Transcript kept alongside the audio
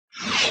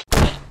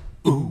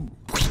Welcome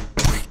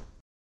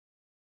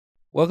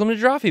to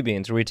Drawfee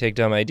Beans, where we take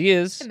dumb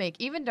ideas to make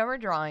even dumber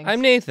drawings.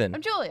 I'm Nathan.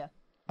 I'm Julia.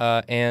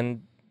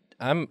 And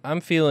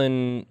I'm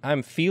feline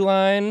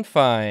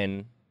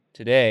fine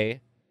today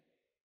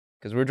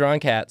because we're drawing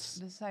cats.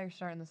 This is how you're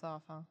starting this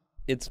off, huh?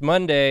 It's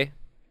Monday.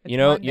 It's you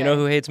know Monday.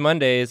 who hates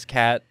Mondays?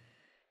 Cat.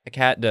 A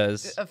cat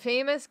does. A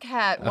famous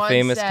cat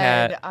once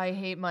said, I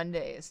hate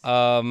Mondays.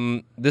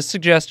 This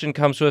suggestion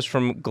comes to us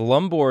from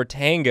Glumbor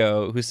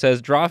Tango, who says,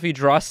 Drawfee,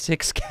 draw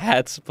 6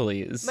 cats,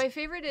 please. My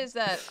favorite is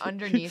that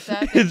underneath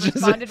that, it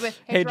responded with,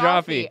 hey,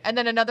 Drawfee. And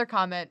then another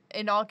comment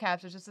in all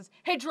caps, it just says,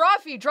 hey,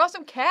 Drawfee, draw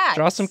some cats.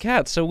 Draw some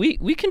cats. So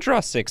we can draw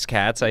 6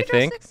 cats, I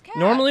think. 6 cats.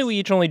 Normally we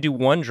each only do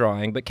 1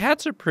 drawing, but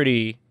cats are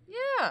pretty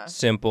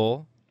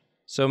simple.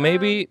 So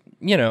maybe,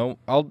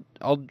 I'll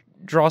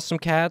draw some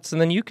cats, and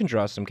then you can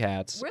draw some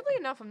cats. Weirdly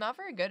enough, I'm not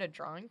very good at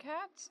drawing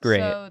cats. Great.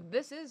 So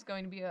this is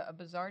going to be a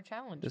bizarre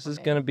challenge. This is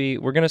going to be,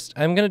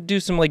 I'm going to do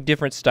some like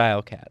different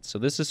style cats. So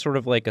this is sort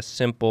of like a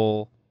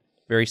simple,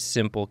 very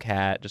simple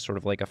cat, just sort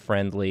of like a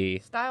friendly.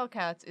 Style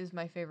Cats is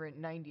my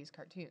favorite 90s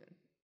cartoon.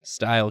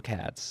 Style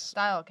cats.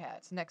 Style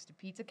Cats, next to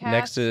Pizza Cats.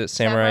 Next to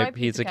Samurai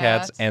Pizza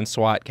Cats and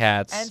SWAT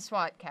Cats. And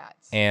SWAT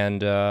Cats.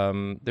 And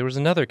there was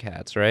another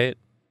cats, right?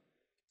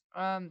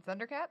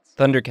 Thundercats?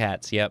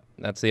 Thundercats, yep.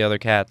 That's the other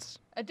cats.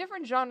 A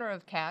different genre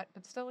of cat,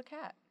 but still a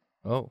cat.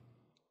 Oh,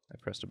 I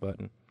pressed a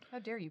button. How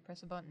dare you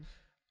press a button?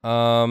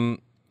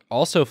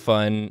 Also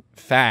fun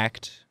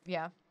fact.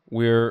 Yeah.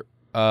 We're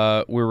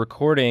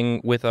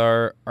recording with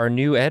our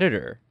new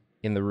editor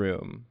in the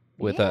room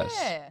with us.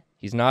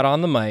 He's not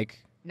on the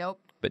mic. Nope.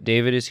 But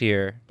David is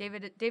here.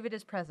 David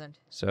is present.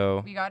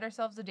 So we got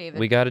ourselves a David.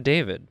 We got a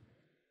David.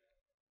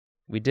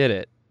 We did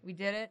it. We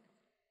did it.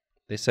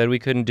 They said we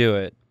couldn't do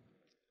it.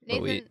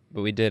 Nathan,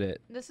 but we did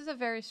it. This is a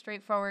very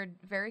straightforward,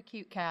 very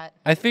cute cat.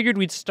 I figured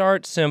we'd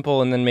start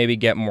simple and then maybe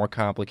get more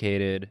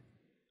complicated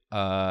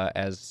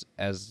as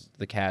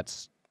the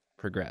cats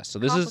progress. So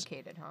this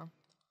complicated, huh?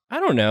 I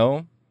don't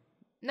know.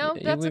 No,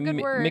 that's a good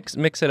word.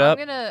 Mix it up.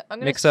 I'm gonna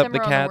mix up the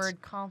on cats. The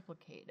word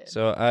complicated.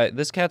 So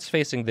this cat's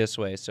facing this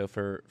way. So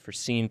for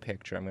scene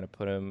picture, I'm gonna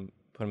put him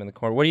in the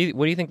corner. What do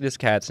you think this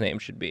cat's name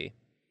should be?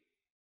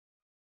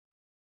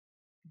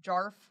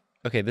 Jarf.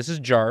 Okay, this is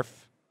Jarf.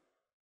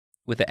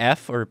 With a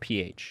F or a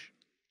PH?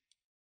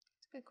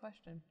 That's a good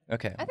question.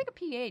 Okay. I think a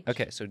PH.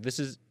 Okay, so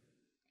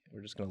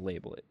we're just going to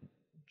label it.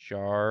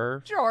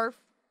 Jarf.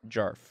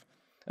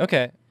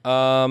 Okay.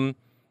 Now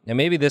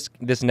maybe this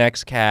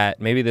next cat's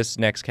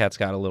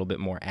got a little bit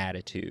more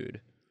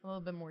attitude. A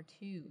little bit more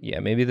too. Yeah,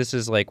 maybe this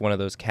is like one of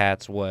those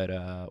cats what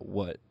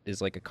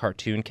is like a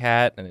cartoon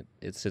cat and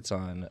it sits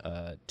on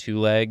 2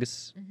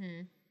 legs.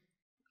 Mm-hmm.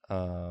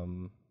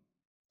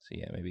 So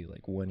yeah, maybe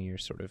like one ear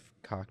sort of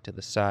cocked to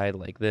the side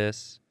like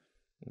this.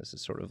 And this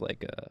is sort of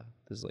like a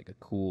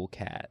cool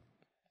cat,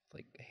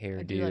 like hairdo.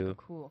 I do like a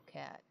cool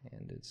cat.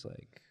 And it's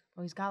like,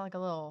 oh, he's got a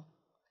little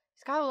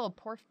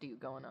porf do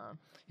going on.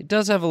 It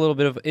does have a little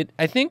bit of it.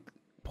 I think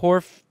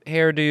porf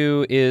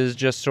hairdo is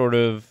just sort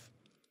of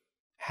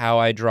how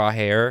I draw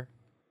hair.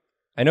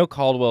 I know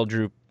Caldwell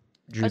drew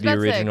the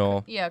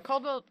original.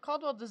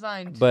 Caldwell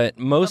designed. But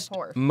most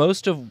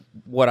of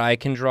what I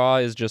can draw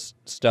is just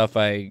stuff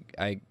I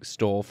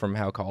stole from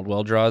how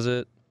Caldwell draws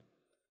it.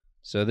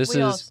 So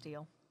we all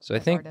steal. So I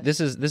think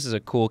this is a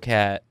cool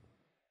cat.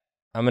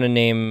 I'm gonna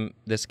name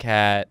this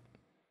cat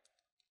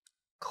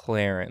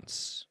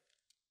Clarence.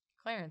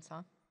 Clarence,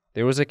 huh?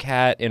 There was a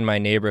cat in my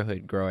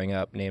neighborhood growing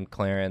up named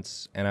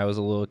Clarence, and I was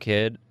a little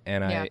kid,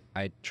 and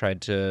I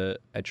tried to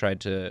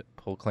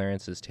pull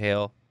Clarence's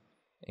tail,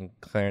 and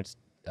Clarence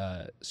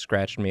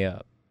scratched me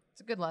up.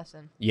 It's a good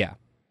lesson. Yeah,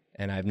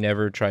 and I've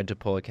never tried to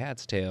pull a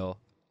cat's tail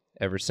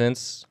ever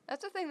since.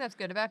 That's the thing that's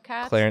good about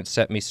cats. Clarence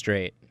set me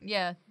straight.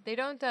 Yeah, they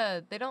don't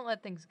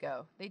let things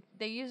go.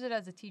 They use it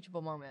as a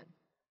teachable moment.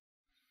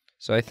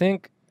 So I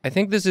think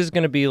this is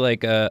going to be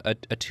like a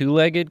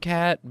 2-legged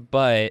cat,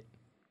 but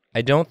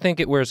I don't think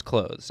it wears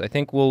clothes. I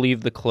think we'll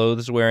leave the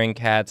clothes-wearing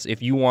cats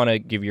if you want to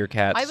give your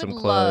cats some clothes.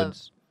 I would love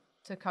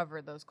to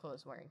cover those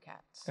clothes-wearing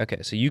cats.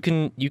 Okay, so you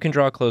can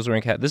draw a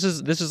clothes-wearing cat. This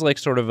is like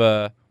sort of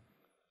a,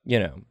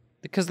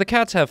 because the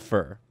cats have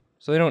fur,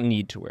 so they don't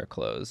need to wear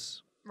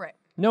clothes. Right.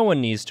 No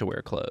one needs to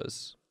wear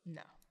clothes.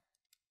 No.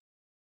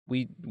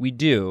 We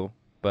do,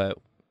 but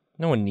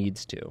no one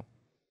needs to.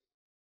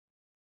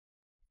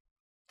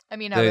 I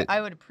mean, I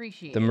would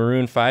appreciate the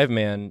Maroon 5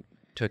 man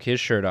took his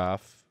shirt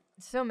off.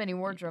 So many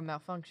wardrobe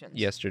malfunctions.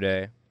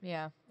 Yesterday.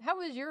 Yeah. How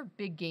was your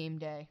big game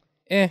day?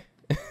 Yeah,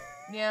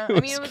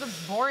 it was a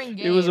boring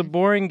game. It was a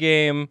boring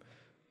game,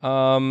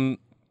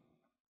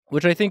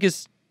 which I think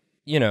is,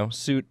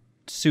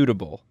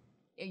 suitable.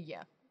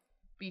 Yeah.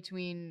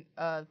 Between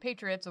the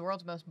Patriots, the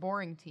world's most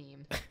boring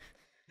team,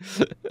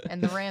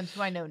 and the Rams,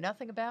 who I know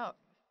nothing about.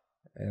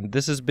 And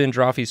this has been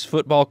Drawfee's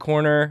Football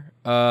Corner.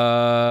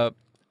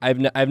 I've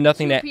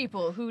nothing to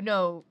people who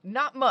know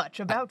not much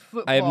about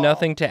football. I have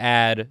nothing to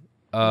add,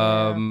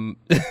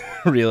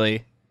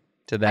 really,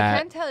 to that. I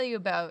can tell you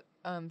about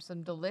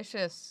some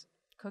delicious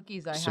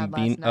cookies I some had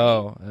bean. last night.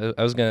 Oh,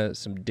 I was gonna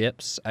some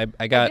dips. I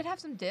I got. did have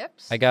some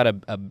dips. I got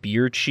a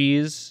beer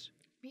cheese.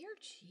 Beer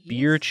cheese.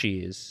 Beer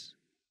cheese.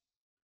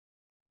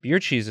 Beer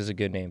cheese is a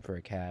good name for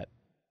a cat.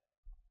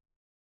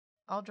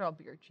 I'll draw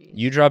beer cheese.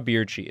 You draw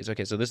beer cheese.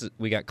 Okay, so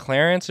we got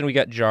Clarence and we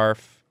got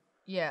Jarf.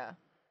 Yeah.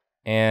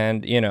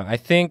 And I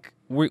think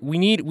we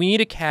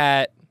need a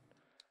cat.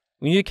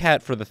 We need a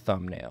cat for the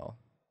thumbnail.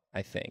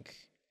 I think.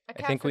 A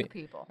cat for the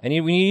people.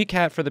 We need a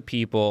cat for the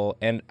people,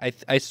 and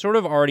I sort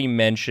of already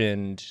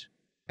mentioned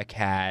a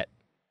cat.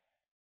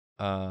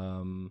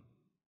 At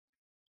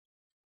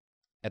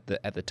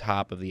the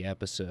top of the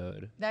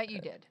episode. That you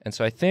did. And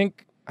so I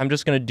think I'm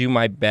just gonna do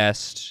my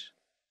best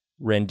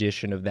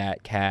rendition of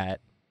that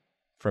cat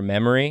from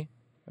memory.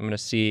 I'm gonna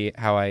see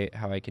how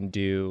I can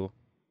do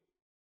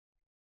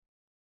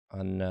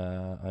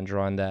on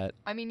drawing that.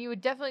 I mean, you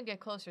would definitely get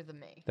closer than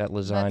me. That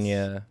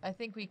lasagna. I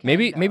think we can.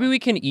 Maybe we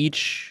can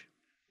each.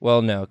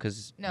 Well, no,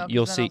 because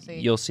you'll see.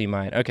 You'll see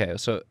mine. Okay,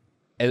 so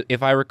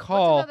if I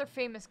recall, what's another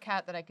famous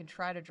cat that I can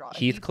try to draw?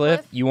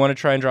 Heathcliff. You want to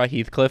try and draw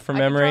Heathcliff from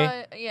memory?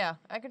 Yeah,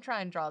 I can try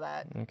and draw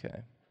that.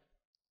 Okay.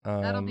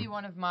 That'll be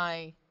one of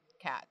my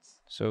cats.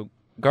 So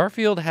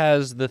Garfield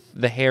has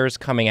the hairs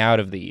coming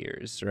out of the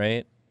ears,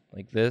 right?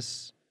 Like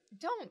this.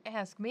 Don't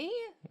ask me.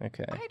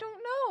 Okay. I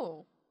don't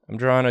know. I'm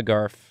drawing a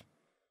Garf.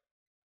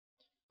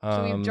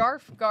 So we have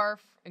Jarf, Garf,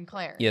 and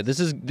Clarence. Yeah,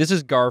 this is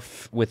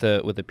Garf with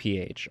a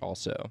PH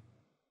also.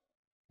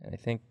 And I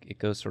think it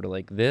goes sort of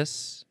like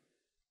this,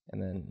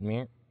 and then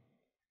meow.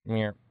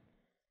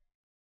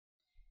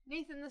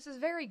 Nathan, this is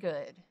very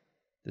good.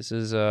 This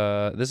is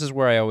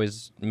where I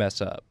always mess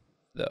up,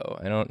 though.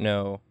 I don't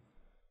know.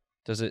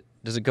 Does it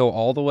go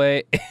all the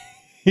way?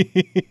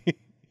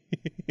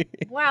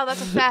 Wow,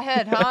 that's a fat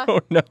head, huh?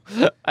 Oh no,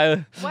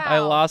 I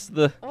lost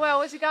the. Well,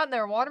 what's he got in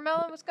there?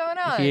 Watermelon? What's going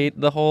on? He ate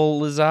the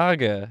whole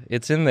lasagna.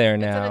 It's in there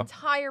now. It's an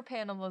entire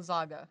pan of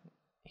lasagna.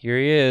 Here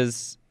he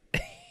is.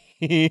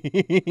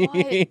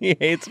 He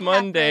hates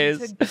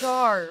Mondays.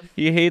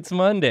 He hates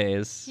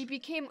Mondays. He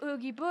became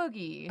Oogie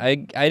Boogie. I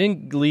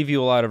didn't leave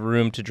you a lot of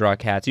room to draw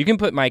cats. You can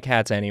put my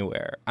cats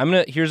anywhere.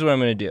 Here's what I'm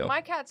gonna do.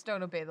 My cats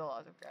don't obey the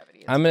laws of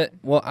gravity.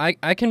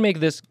 I can make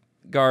this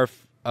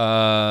Garf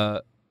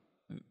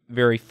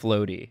very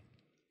floaty.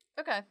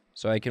 Okay.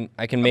 So I can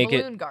make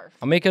it. Garf.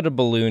 I'll make it a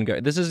balloon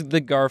Garf. This is the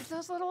Garf.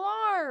 Those little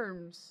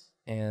arms.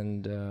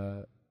 And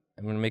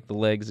I'm gonna make the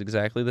legs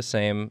exactly the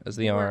same as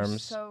the arms. We're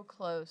so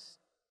close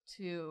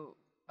to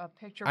a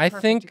picture I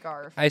perfect think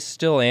Garf. I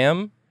still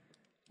am.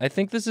 I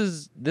think this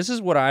is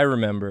what I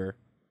remember.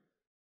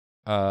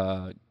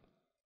 That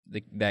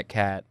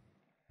cat,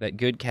 that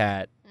good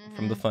cat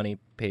from the funny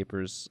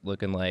papers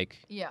looking like.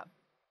 Yeah.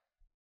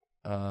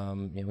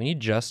 We need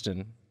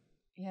Justin.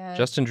 Yeah.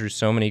 Justin drew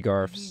so many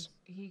Garfs.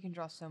 He can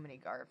draw so many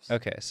Garfs.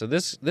 Okay, so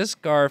this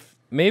Garf,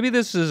 maybe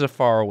this is a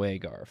faraway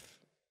Garf.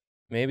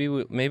 Maybe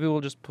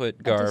we'll just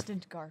put Garf. A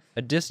distant Garf.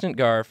 A distant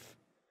Garf.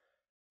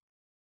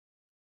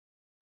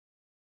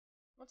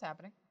 What's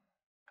happening?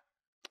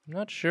 I'm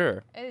not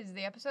sure. Is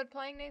the episode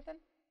playing, Nathan?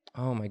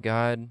 Oh my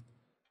god.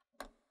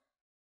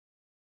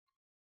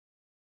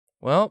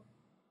 Well,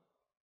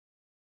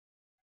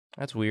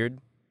 that's weird.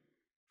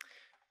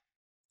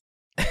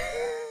 All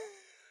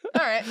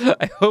right.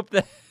 I hope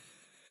that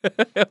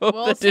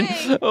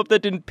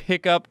didn't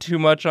pick up too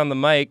much on the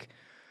mic.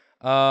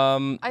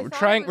 We're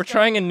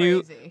trying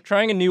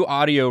a new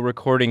audio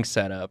recording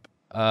setup.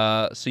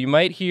 So you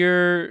might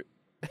hear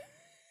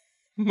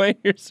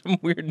some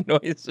weird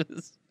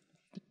noises.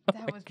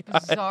 That was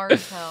bizarre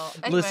as hell.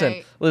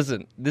 Anyway,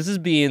 listen. This is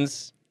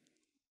Beans.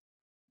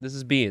 This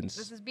is Beans.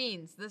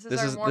 This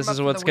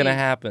is what's gonna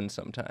happen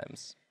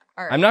sometimes.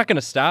 All right. I'm not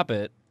gonna stop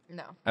it.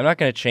 No. I'm not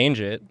gonna change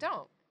it.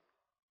 Don't.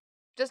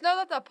 Just know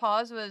that the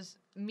pause was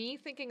me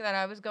thinking that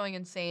I was going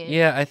insane.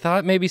 Yeah, I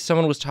thought maybe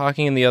someone was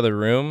talking in the other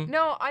room.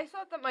 No, I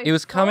thought that my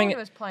phone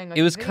was playing. Like,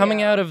 it was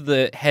coming out of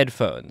the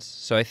headphones,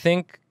 so I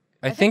think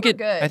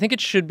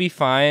it should be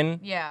fine.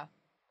 Yeah.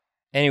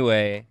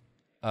 Anyway,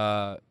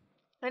 let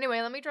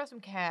me draw some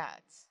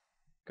cats.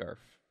 Garf.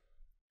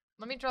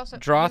 Let me draw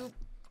some.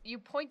 You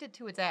pointed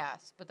to its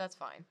ass, but that's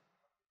fine.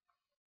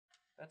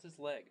 That's his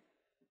leg.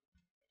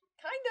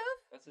 Kind of.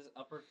 That's his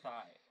upper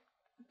thigh.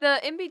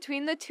 The in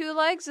between the two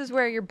legs is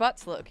where your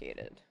butt's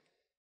located.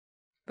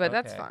 But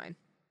that's fine.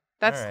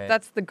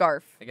 That's the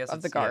Garf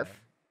of the Garf.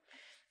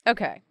 Yeah.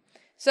 Okay.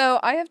 So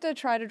I have to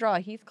try to draw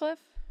a Heathcliff?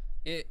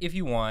 If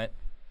you want,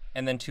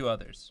 and then 2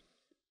 others.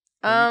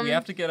 We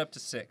have to get up to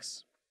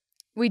 6.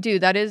 We do.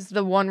 That is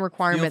the one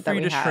requirement that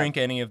we have. Feel free to shrink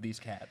any of these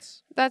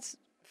cats. That's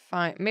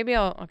fine. Maybe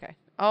I'll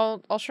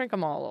shrink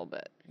them all a little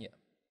bit. Yeah.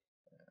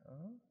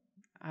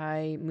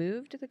 I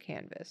moved the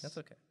canvas. That's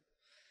okay.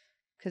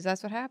 Because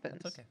that's what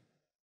happens. That's okay.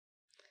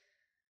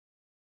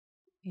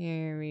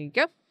 Here we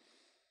go.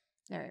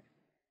 All right.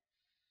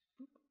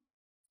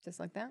 Just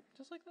like that?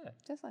 Just like that.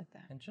 Just like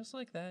that. And just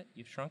like that,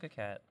 you've shrunk a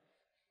cat.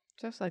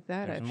 Just like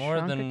that, There's more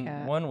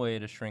than one way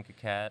to shrink a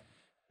cat.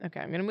 Okay,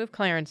 I'm going to move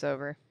Clarence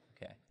over.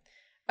 Okay.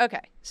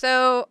 Okay,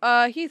 so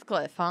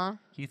Heathcliff, huh?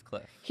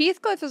 Heathcliff.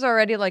 Heathcliff is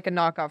already like a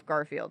knockoff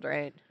Garfield,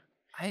 right?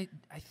 I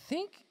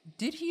think,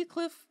 did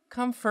Heathcliff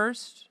come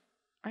first?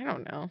 I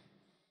don't know.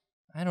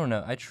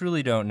 I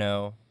truly don't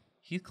know.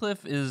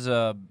 Heathcliff is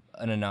an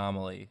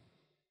anomaly.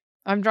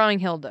 I'm drawing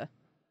Hilda.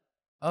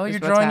 Oh, you're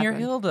drawing your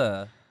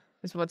Hilda.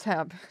 Is what's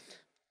happened.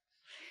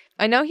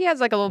 I know he has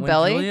like a little when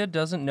belly. Julia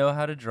doesn't know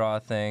how to draw a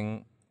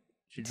thing,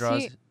 she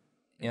draws.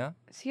 Yeah.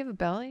 Does he have a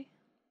belly?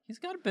 He's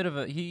got a bit of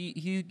a.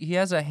 He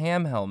has a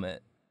ham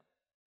helmet.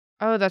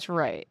 Oh, that's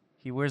right.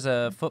 He wears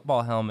a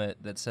football helmet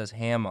that says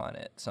ham on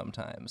it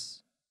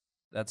sometimes.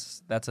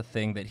 That's a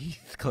thing that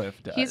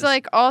Heathcliff does. He's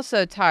like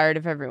also tired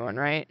of everyone,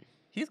 right?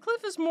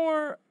 Heathcliff is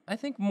more, I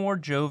think, more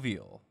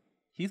jovial.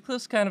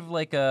 Heathcliff's kind of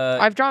like a...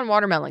 I've drawn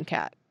Watermelon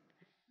Cat.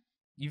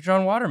 You've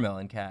drawn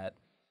Watermelon Cat.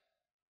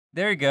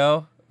 There you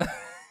go.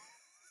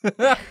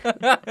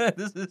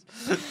 This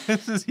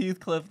is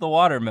Heathcliff the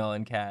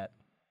Watermelon Cat.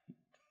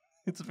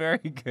 It's very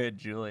good,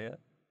 Julia.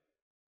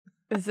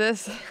 Is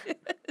this...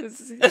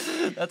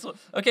 That's what,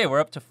 okay, we're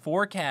up to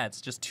 4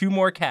 cats. Just 2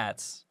 more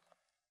cats.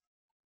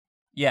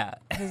 Yeah.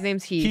 His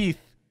name's Heath.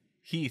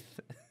 Heath.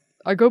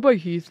 I go by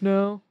Heath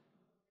now.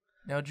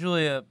 Now,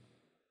 Julia,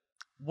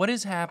 what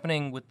is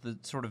happening with the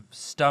sort of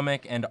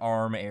stomach and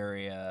arm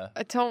area?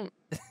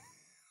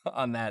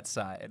 On that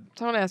side.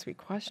 Don't ask me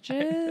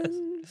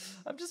questions.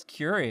 I'm just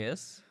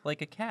curious,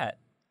 like a cat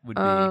would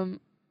be.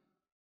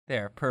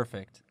 There,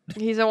 perfect.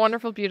 He's a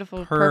wonderful,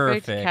 beautiful,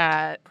 perfect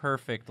cat.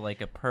 Perfect,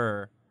 like a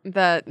purr.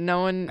 That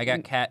no one... I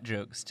got cat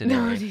jokes today.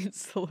 No one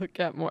needs to look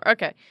at more.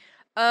 Okay.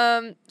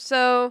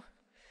 So...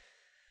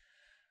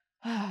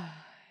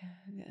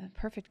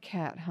 perfect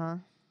cat, huh?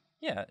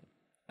 Yeah.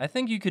 I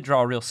think you could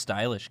draw a real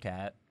stylish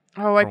cat.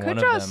 Oh, I could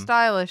draw a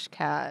stylish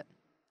cat.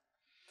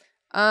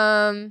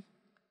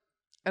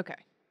 Okay.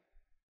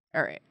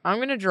 All right. I'm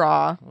gonna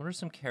draw. What are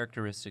some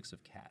characteristics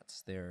of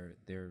cats?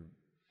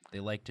 They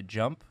like to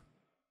jump,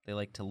 they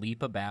like to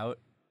leap about,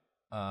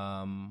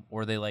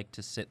 or they like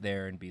to sit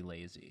there and be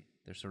lazy.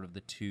 They're sort of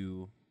the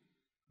 2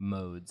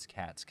 modes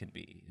cats can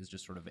be. Is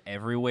just sort of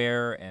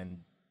everywhere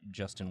and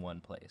just in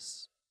one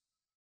place.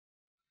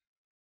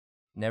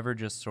 Never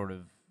just sort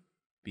of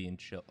being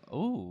chill.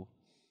 Oh,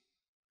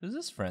 who's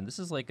this friend? This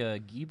is like a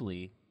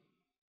Ghibli.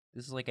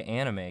 This is like an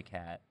anime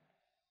cat.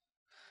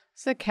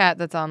 It's a cat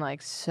that's on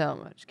like so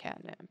much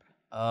catnip.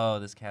 Oh,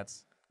 this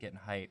cat's getting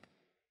hype.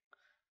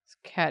 This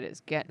cat is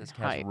getting This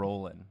cat's hype.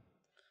 Rolling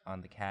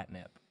on the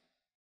catnip.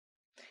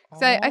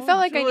 I felt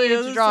like Julia, I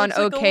needed to draw an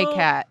okay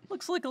cat.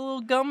 Looks like a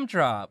little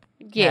gumdrop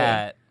cat.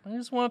 Yeah. I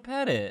just want to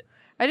pet it.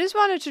 I just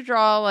wanted to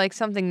draw like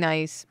something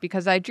nice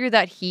because I drew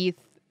that Heath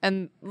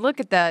and look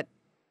at that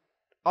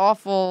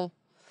awful...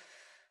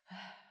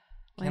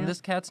 Can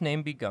this cat's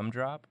name be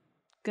Gumdrop?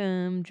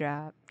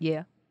 Gumdrop,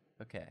 yeah.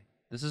 Okay.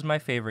 This is my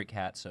favorite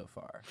cat so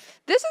far.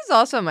 This is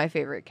also my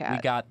favorite cat.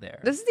 We got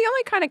there. This is the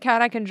only kind of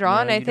cat I can draw,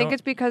 and I think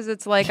it's because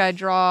it's like I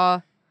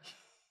draw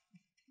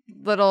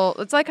little...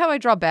 It's like how I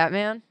draw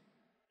Batman.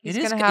 It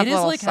is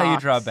like socks. How you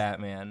draw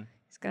Batman.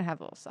 He's going to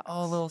have little socks.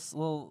 Oh,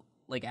 little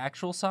like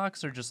actual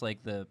socks or just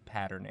like the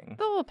patterning?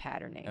 The little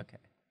patterning. Okay.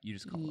 You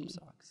just call them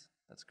socks.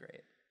 That's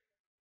great.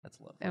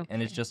 That's lovely. Okay.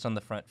 And it's just on the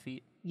front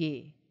feet?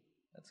 Yeah.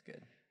 That's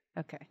good.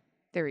 Okay.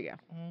 There we go.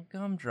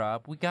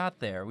 Gumdrop. We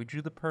got there. We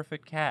drew the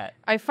perfect cat.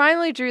 I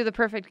finally drew the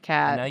perfect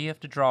cat. And now you have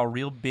to draw a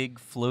real big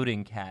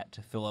floating cat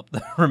to fill up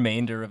the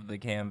remainder of the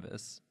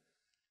canvas.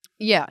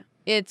 Yeah.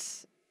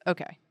 It's...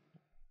 Okay.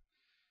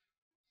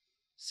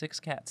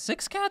 6 cats.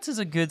 6 cats is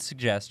a good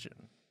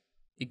suggestion.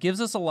 It gives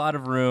us a lot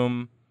of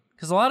room,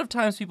 because a lot of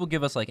times people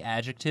give us like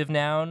adjective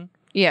noun.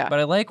 Yeah. But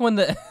I like when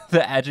the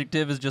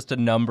adjective is just a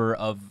number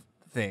of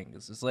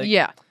things. It's like,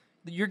 yeah,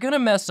 you're going to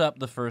mess up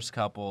the first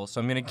couple,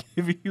 so I'm going to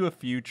give you a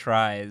few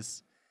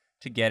tries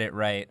to get it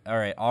right. All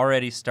right,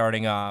 already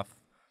starting off,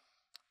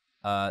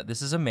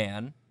 this is a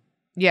man.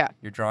 Yeah.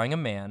 You're drawing a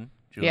man,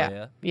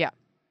 Julia. Yeah.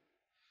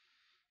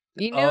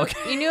 You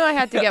knew I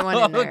had to get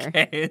one in there.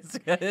 Okay, it's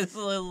got his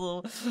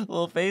little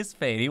face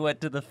paint. He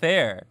went to the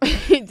fair.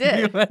 He did.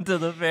 He went to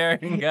the fair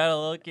and got a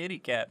little kitty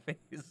cat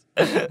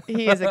face.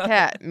 He is a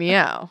cat.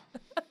 Meow.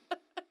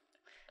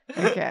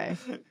 Okay.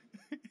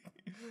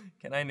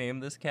 Can I name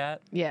this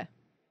cat? Yeah.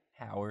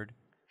 Howard.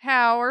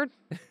 Howard.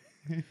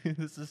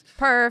 This is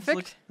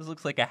perfect. This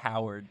looks like a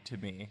Howard to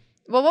me.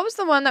 Well, what was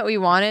the one that we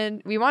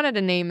wanted? We wanted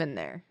a name in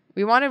there.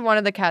 We wanted one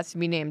of the cats to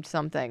be named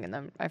something, and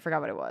then I forgot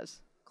what it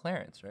was.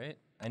 Clarence, right?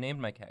 I named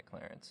my cat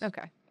Clarence.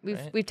 Okay.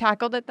 We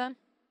tackled it then?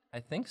 I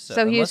think so.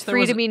 So he is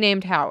free to be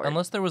named Howard.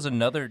 Unless there was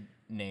another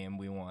name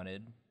we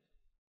wanted.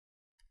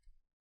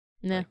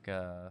 Nah.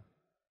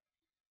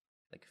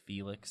 Like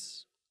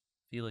Felix.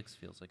 Felix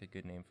feels like a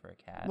good name for a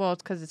cat. Well,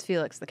 it's because it's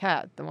Felix the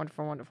cat, the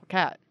wonderful, wonderful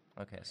cat.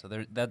 Okay, so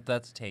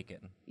that's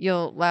taken.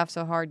 You'll laugh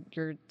so hard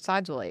your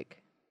sides will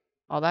ache.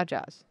 All that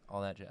jazz.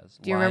 All that jazz.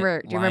 Do you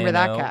remember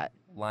that cat?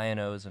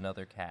 Lion-O is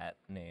another cat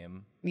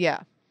name.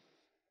 Yeah.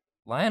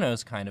 Lion-O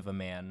is kind of a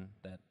man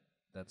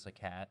that's a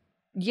cat.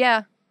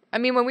 Yeah. I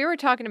mean, when we were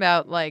talking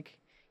about, like,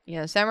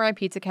 Samurai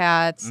Pizza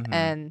Cats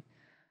and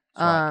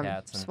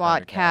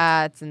SWAT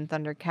cats and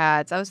Thunder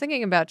Cats, I was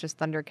thinking about just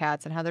Thunder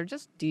Cats and how they're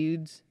just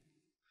dudes.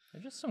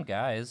 They're just some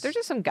guys. They're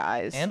just some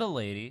guys. And a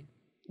lady.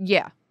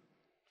 Yeah.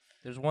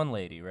 There's one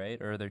lady, right?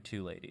 Or are there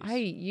two ladies?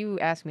 You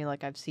ask me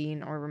like I've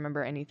seen or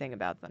remember anything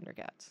about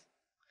Thundercats.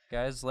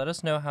 Guys, let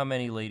us know how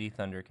many Lady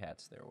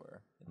Thundercats there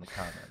were in the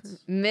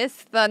comments.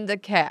 Miss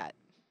Thundercat.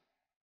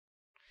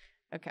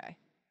 Okay.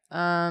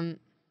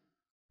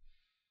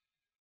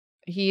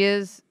 He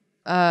is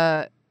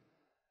also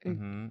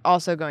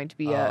going to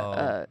be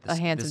a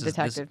handsome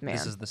detective man.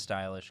 This is the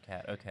stylish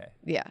cat. Okay.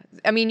 Yeah.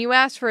 I mean, you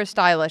asked for a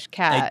stylish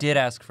cat. I did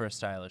ask for a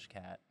stylish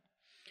cat.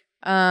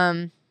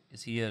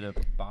 Is he at a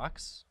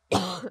box?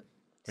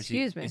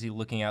 Excuse me. Is he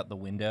looking out the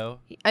window?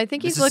 I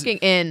think he's looking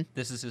in.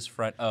 This is his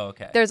front. Oh,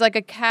 okay. There's like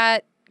a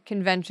cat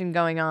convention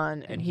going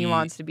on, and he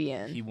wants to be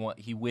in.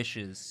 He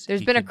wishes.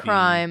 There's been a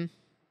crime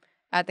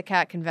at the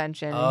cat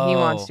convention, and he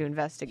wants to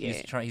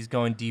investigate. He's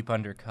going deep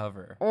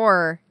undercover.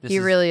 Or he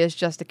really is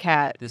just a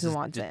cat who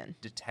wants in.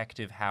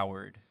 Detective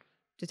Howard.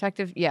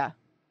 Detective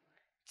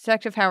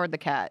Howard the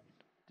cat.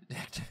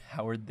 Detective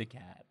Howard the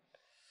cat.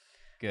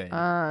 Good.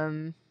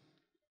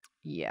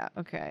 Yeah.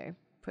 Okay.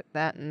 Put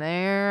that in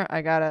there.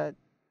 I gotta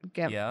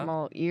get my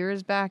little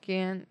ears back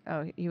in.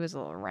 Oh, he was a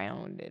little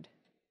rounded.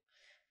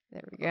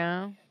 There we go.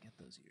 Yeah, get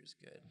those ears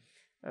good.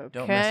 Okay.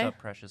 Don't mess up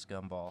Precious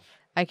Gumball.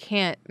 I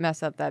can't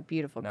mess up that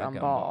beautiful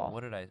Gumball.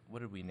 What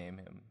did we name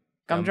him?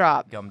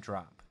 Gumdrop.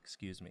 Gumdrop.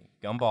 Excuse me.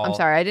 Gumball. I'm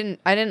sorry. I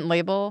didn't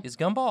label. Is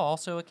Gumball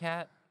also a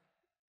cat?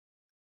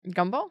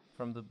 Gumball?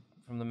 From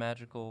the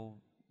magical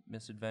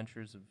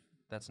misadventures of.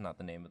 That's not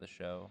the name of the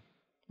show.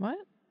 What?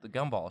 The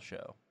Gumball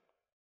Show.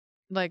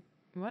 Like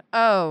what?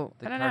 Oh,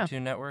 I don't know. The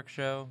Cartoon Network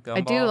show. Gumball.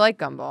 I do like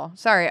Gumball.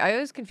 Sorry, I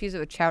always confuse it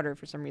with Chowder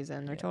for some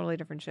reason. They're totally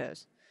different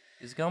shows.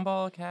 Is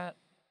Gumball a cat?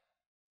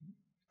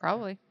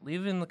 Probably.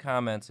 Leave in the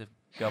comments if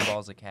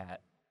Gumball's a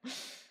cat.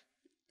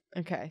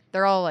 Okay,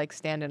 they're all like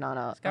standing on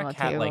a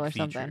table or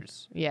something.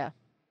 Features. Yeah.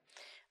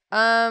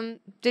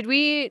 Did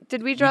we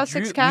draw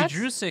 6 cats? We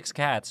drew 6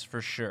 cats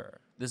for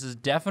sure. This is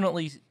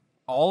definitely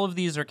all of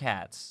these are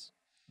cats.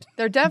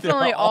 They're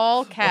definitely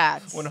all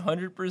cats.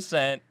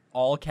 100%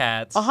 all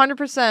cats.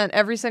 100%.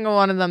 Every single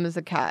one of them is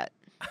a cat.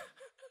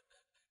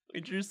 We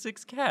drew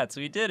 6 cats.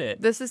 We did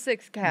it. This is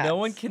 6 cats. No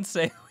one can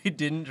say we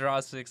didn't draw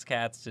 6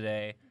 cats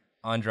today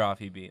on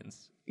Drawfee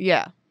Beans.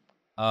 Yeah.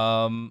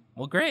 Well,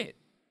 great.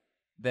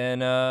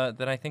 Then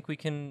I think we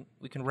can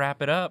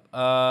wrap it up.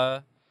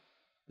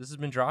 This has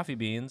been Drawfee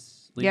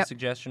Beans. Leave a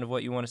suggestion of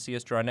what you want to see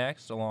us draw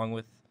next, along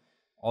with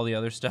all the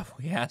other stuff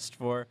we asked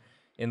for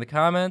in the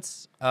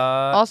comments.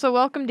 Also,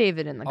 welcome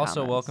David in the comments.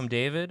 Also, welcome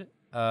David.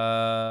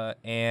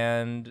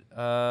 And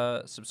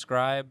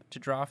subscribe to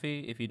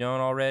Drawfee if you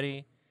don't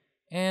already,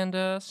 and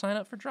sign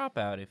up for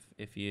Dropout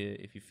if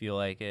you feel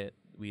like it.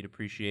 We'd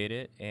appreciate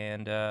it,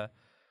 and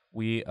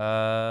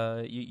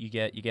you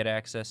get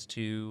access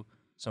to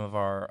some of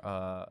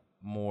our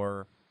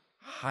more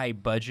high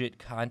budget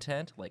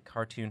content like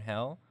Cartoon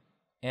Hell,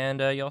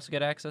 and you also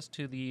get access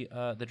to the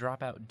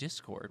Dropout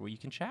Discord where you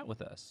can chat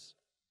with us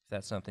if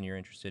that's something you're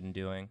interested in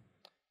doing,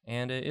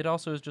 and it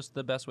also is just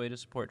the best way to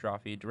support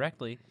Drawfee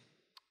directly.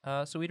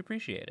 So we'd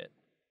appreciate it.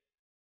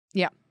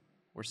 Yeah.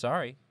 We're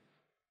sorry.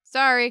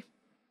 Sorry.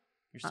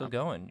 You're still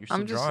going. You're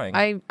still drawing.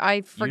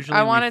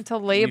 I wanted to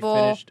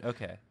label.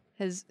 Okay.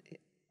 His.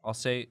 I'll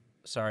say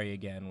sorry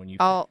again when you.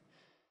 Now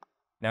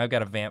I've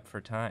got a vamp for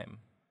time.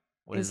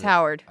 What is it?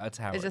 Howard. It's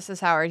Howard. It just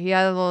says Howard. He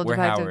had a little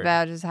detective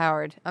badge as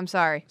Howard. I'm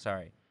sorry.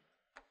 Sorry.